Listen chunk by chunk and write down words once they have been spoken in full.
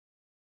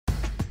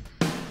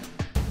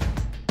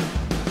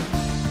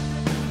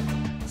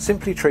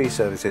Simply Tree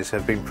Services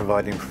have been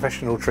providing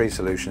professional tree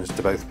solutions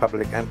to both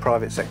public and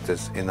private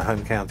sectors in the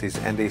home counties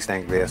and East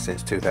Anglia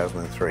since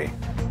 2003.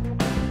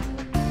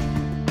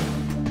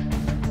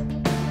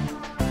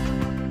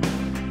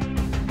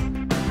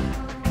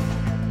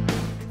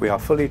 We are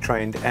fully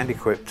trained and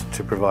equipped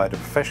to provide a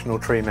professional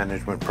tree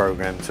management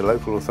program to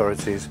local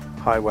authorities,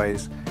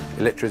 highways,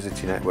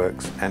 electricity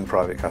networks and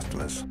private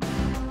customers.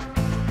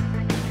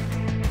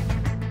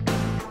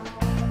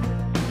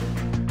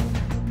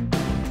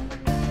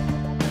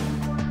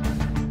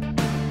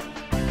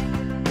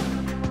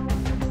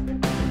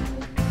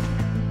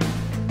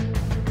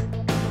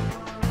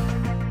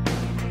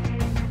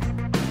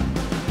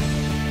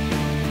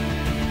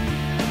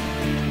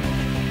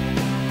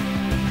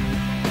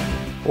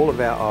 All of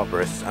our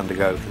arborists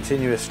undergo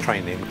continuous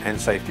training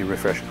and safety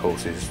refresher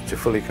courses to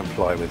fully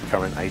comply with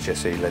current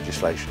HSE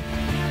legislation.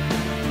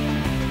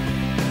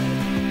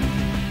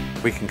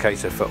 We can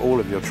cater for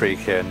all of your tree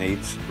care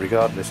needs,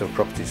 regardless of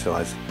property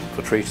size,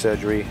 for tree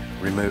surgery,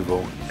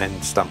 removal and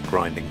stump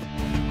grinding.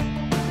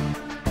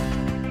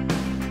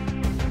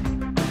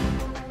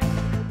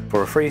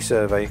 For a free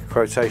survey,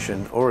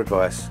 quotation or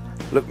advice,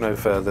 look no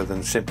further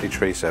than Simply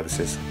Tree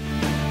Services.